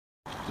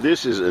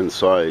This is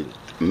inside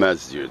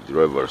Masjid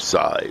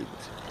Riverside.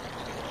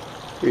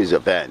 There's a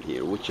van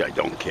here, which I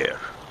don't care.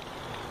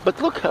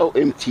 But look how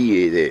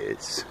empty it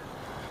is.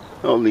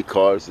 Only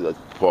cars that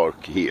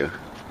park here.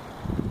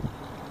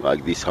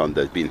 Like this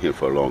Honda has been here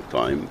for a long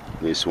time.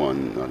 This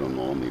one, I don't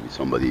know, maybe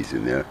somebody's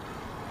in there.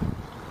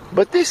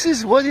 But this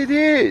is what it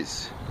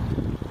is.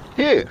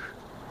 Here,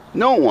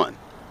 no one.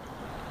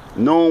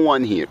 No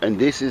one here. And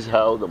this is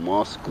how the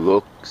mosque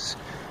looks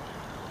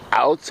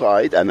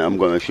outside, and I'm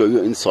going to show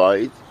you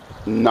inside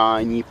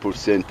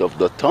 90% of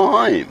the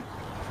time.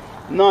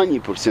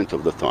 90%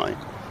 of the time.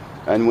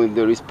 And when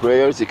there is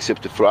prayers,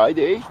 except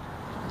Friday,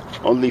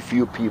 only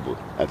few people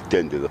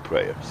attend to the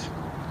prayers.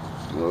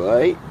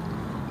 Alright?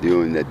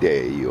 During the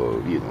day,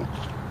 or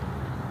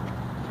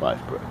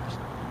 5 prayers.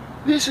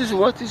 This is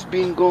what has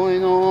been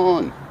going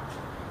on.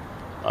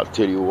 I'll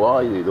tell you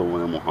why they don't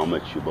want a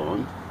Muhammad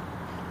Shaban.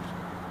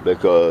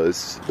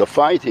 Because the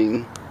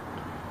fighting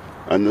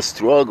and the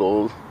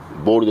struggle,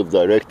 board of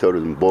director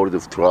and board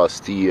of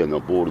trustee and a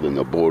board,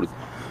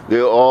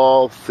 they're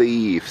all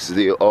thieves,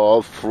 they're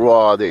all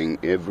frauding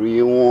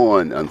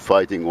everyone and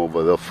fighting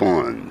over the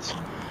funds.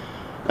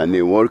 And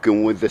they're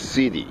working with the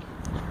city,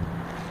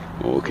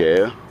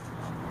 okay?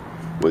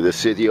 With the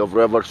city of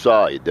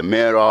Riverside, the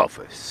mayor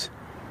office,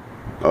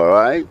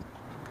 alright?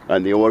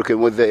 And they're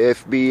working with the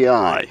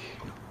FBI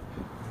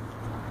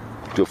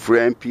to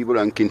frame people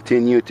and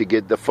continue to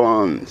get the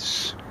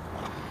funds.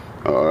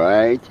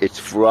 Alright? It's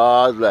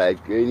fraud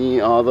like any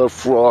other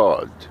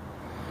fraud.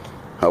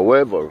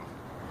 However,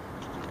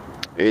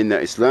 in the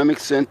Islamic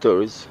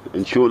centers,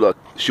 in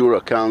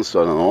Shura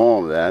Council and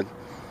all that,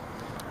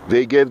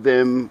 they give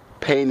them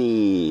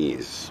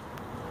pennies.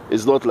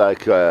 It's not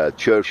like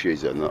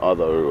churches and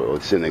other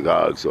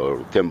synagogues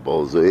or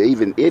temples, or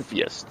even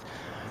atheist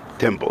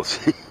temples.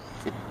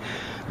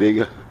 They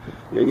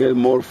get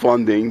more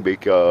funding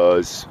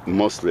because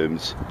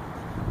Muslims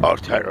are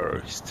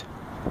terrorists.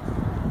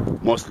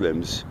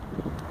 Muslims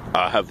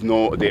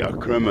they are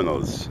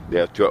criminals.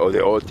 They're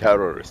all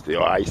terrorists. They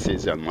are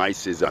ISIS and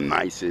ISIS and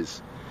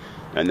ISIS.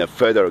 And the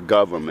federal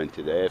government,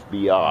 the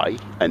FBI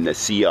and the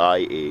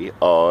CIA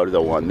are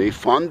the one they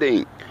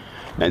funding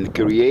and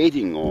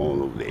creating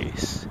all of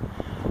this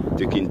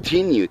to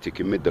continue to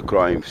commit the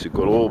crimes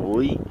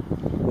globally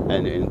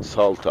and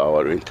insult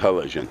our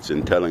intelligence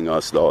and telling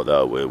us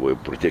that we're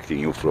protecting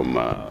you from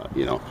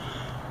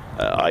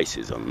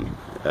ISIS and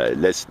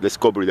let's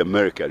cooperate with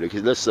America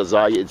because it's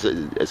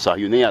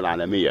الصهيونية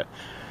العالمية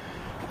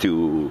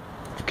to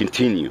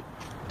continue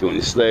to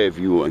enslave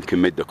you and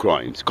commit the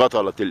crimes.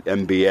 قتلة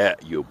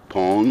الأنبياء, you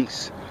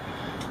punks.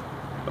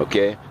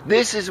 Okay,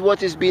 this is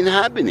what has been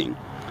happening,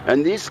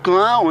 and these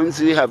clowns,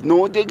 they have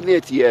no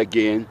dignity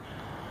again,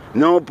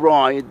 no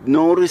pride,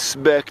 no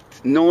respect,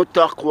 no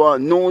taqwa,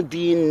 no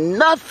deen,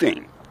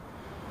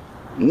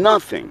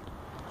 nothing,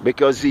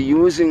 because they're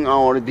using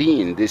our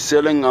deen, they're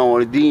selling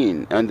our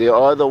deen, and they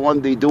are the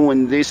one they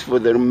doing this for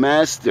their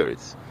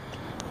masters.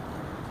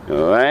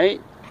 All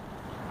right,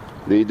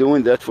 they're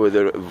doing that for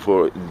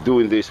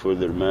this for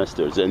their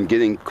masters and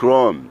getting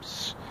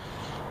crumbs.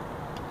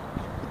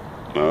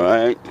 All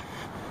right,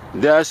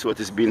 that's what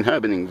has been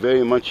happening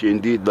very much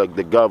indeed, like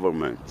the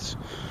governments.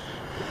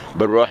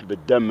 بنروح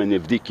بالدم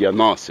نفديك يا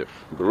ناصر،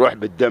 بنروح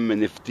بالدم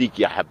نفديك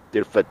يا عبد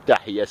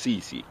الفتاح يا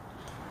سيسي.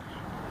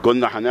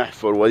 كنا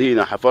حنحفر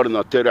ودينا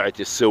حفرنا ترعة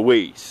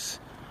السويس.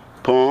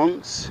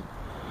 Pawns.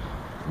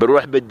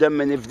 بنروح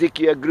بالدم نفديك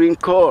يا green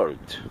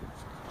card.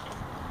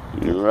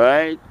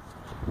 Right?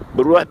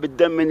 بنروح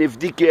بالدم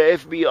نفديك يا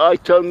FBI.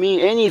 Tell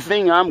me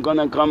anything, I'm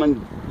gonna come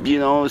and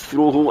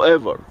through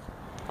whoever.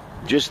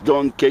 Just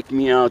don't kick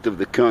me out of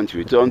the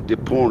country. Don't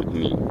deport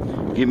me.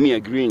 Give me a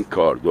green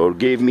card, or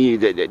give me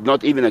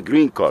not even a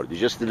green card.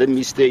 Just let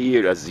me stay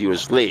here as your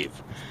slave,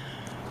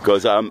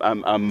 because I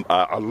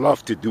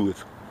love to do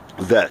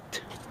that.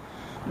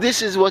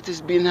 This is what has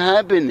been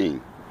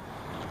happening.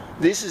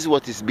 This is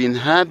what has been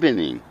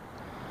happening.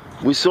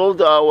 We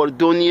sold our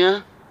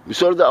dunya, we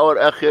sold our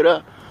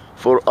akhirah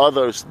for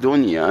others'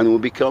 dunya, and we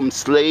become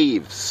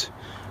slaves.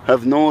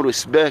 Have no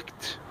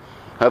respect,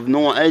 have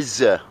no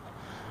izzah,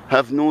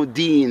 have no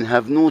deen,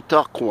 have no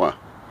taqwa.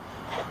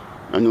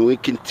 And we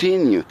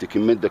continue to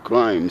commit the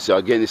crimes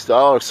against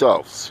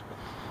ourselves.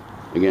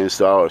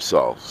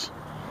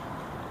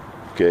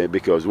 Okay,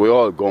 because we're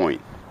all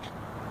going.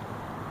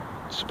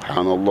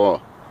 Subhanallah.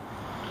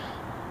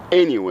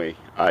 Anyway,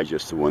 I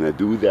just want to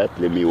do that.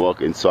 Let me walk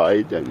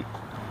inside and...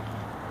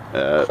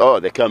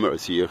 the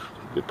camera's here.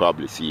 You're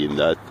probably seeing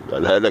that.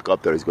 The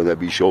helicopter is going to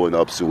be showing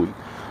up soon.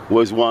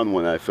 Was one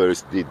when I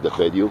first did the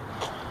video.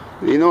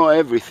 You know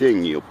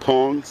everything, you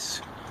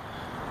punks.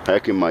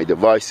 Hacking my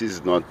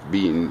devices, not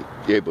being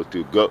able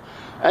to go.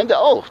 And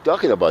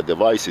talking about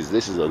devices,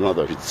 this is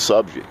another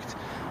subject.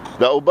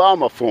 The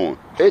Obama phone,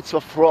 it's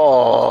a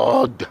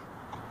fraud.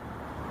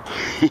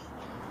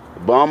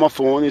 Obama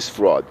phone is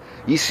fraud.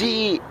 You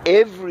see,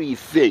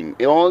 everything,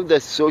 all the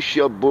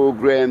social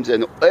programs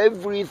and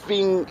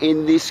everything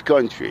in this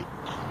country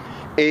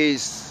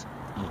is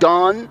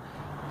done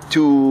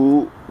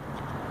to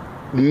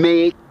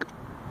make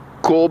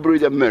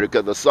corporate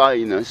America, the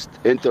Zionist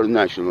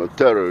international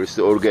terrorist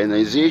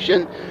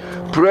organization,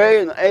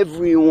 prey on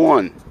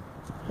everyone.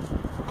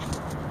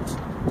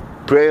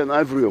 Prey on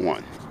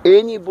everyone.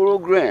 Any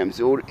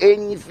programs or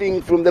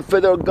anything from the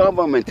federal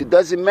government, it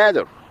doesn't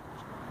matter.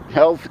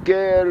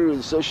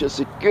 Healthcare, Social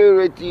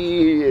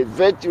Security,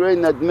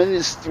 Veteran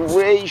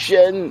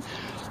Administration,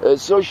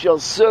 social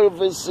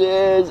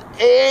services,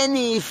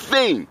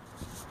 anything.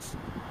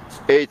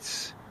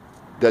 It's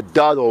the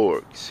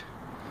 .orgs.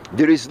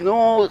 There is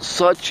no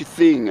such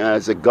thing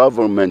as a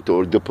government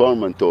or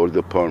department.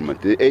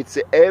 It's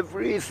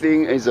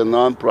everything is a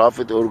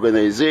non-profit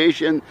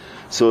organization,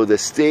 so the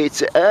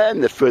states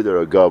and the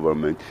federal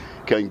government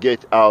can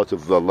get out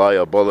of the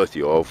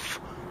liability of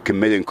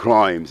committing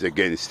crimes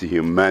against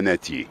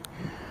humanity.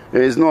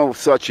 There is no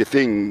such a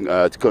thing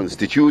as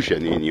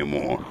constitution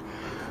anymore,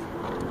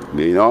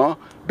 you know,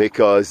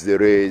 because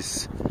there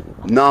is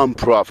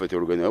non-profit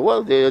organization.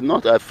 Well, they are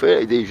not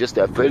affiliated; they just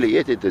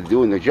affiliated to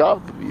doing a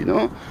job, you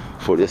know,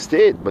 for the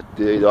state, but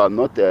they are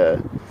not.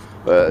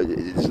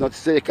 It's not the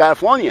state of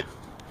California.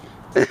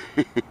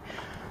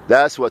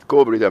 That's what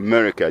corporate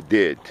America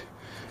did,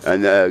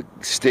 and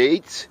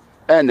states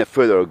and the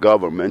federal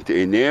government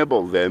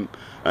enable them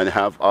and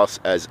have us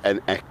as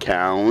an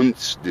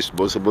accounts,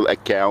 disposable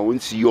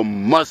accounts. You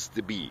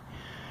must be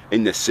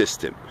in the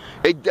system.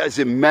 It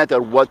doesn't matter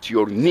what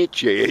your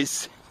niche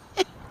is.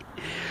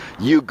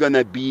 You're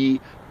gonna be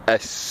a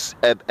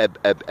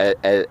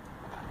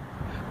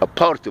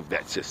part of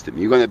that system.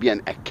 You're gonna be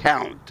an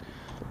account,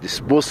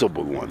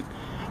 disposable one,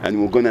 and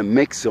we're gonna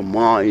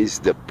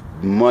maximize the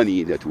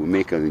money that we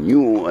make on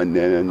you, and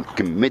then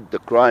commit the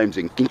crimes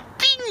and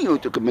continue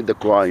to commit the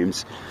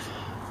crimes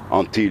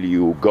until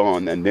you're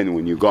gone. And then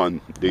when you're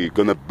gone, they're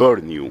gonna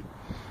burn you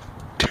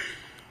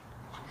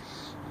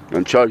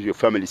and charge your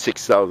family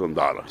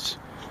 $6,000.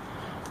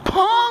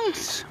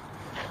 Punks!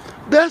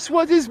 That's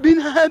what has been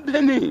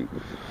happening.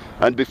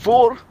 And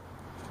before,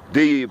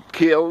 they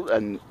kill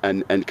and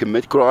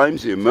commit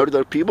crimes, they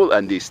murder people,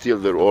 and they steal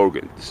their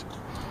organs.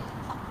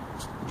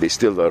 They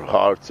steal their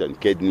hearts and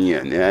kidney,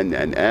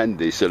 and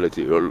they sell it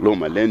to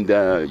Loma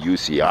Linda,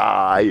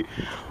 UCI,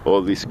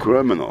 all these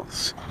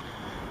criminals.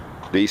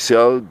 They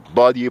sell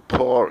body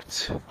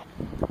parts.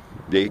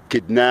 They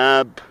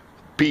kidnap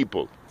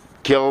people,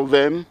 kill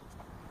them,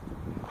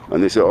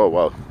 and they say, oh,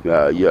 well,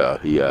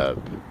 yeah,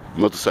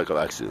 motorcycle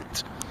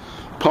accident.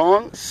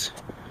 Punks.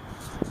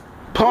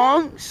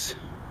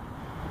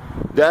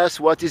 That's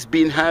what has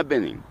been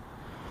happening.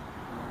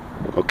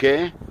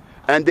 Okay?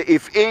 And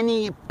if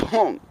any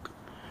punk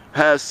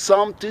has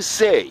something to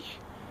say,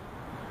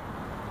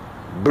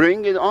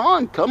 bring it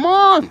on. Come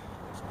on.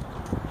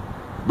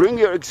 Bring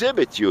your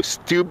exhibit, you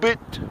stupid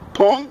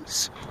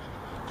punks.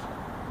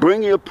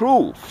 Bring your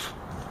proof.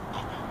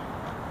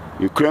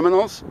 You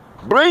criminals,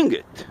 bring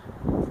it.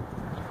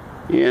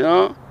 You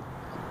know,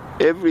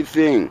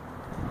 everything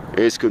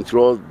is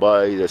controlled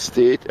by the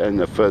state and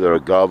the federal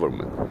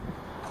government.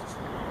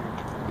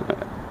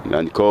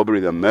 And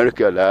corporate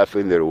America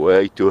laughing their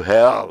way to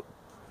hell.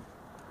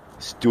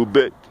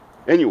 Stupid.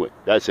 Anyway,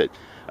 that's it.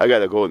 I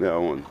gotta go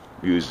now and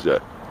use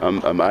the.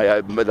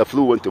 The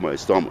flu went to my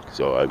stomach,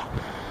 so I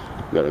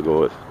gotta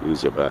go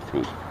use the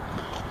bathroom.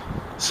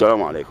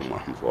 Assalamu alaikum wa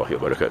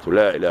rahmatullahi wa barakatuh.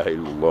 La ilaha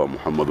illallah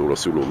Muhammadur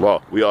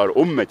Rasulullah. We are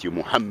Ummati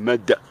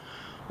Muhammad.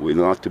 We're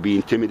not to be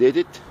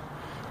intimidated.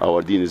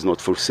 Our deen is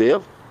not for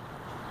sale.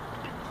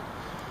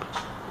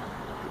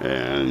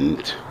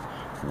 And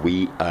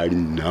we are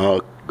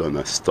not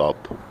gonna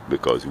stop,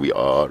 because we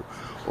are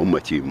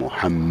Ummati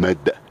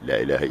Muhammad. La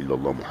ilaha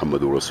illallah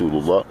Muhammadur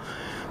Rasulullah.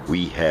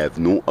 We have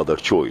no other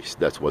choice.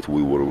 That's what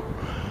we were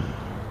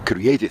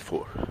created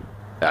for.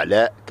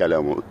 أعلاء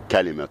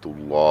كلمة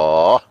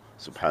الله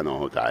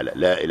سبحانه وتعالى.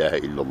 لا إله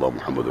إلا الله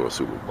محمد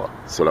رسول الله.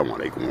 السلام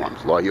عليكم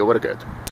ورحمة الله وبركاته.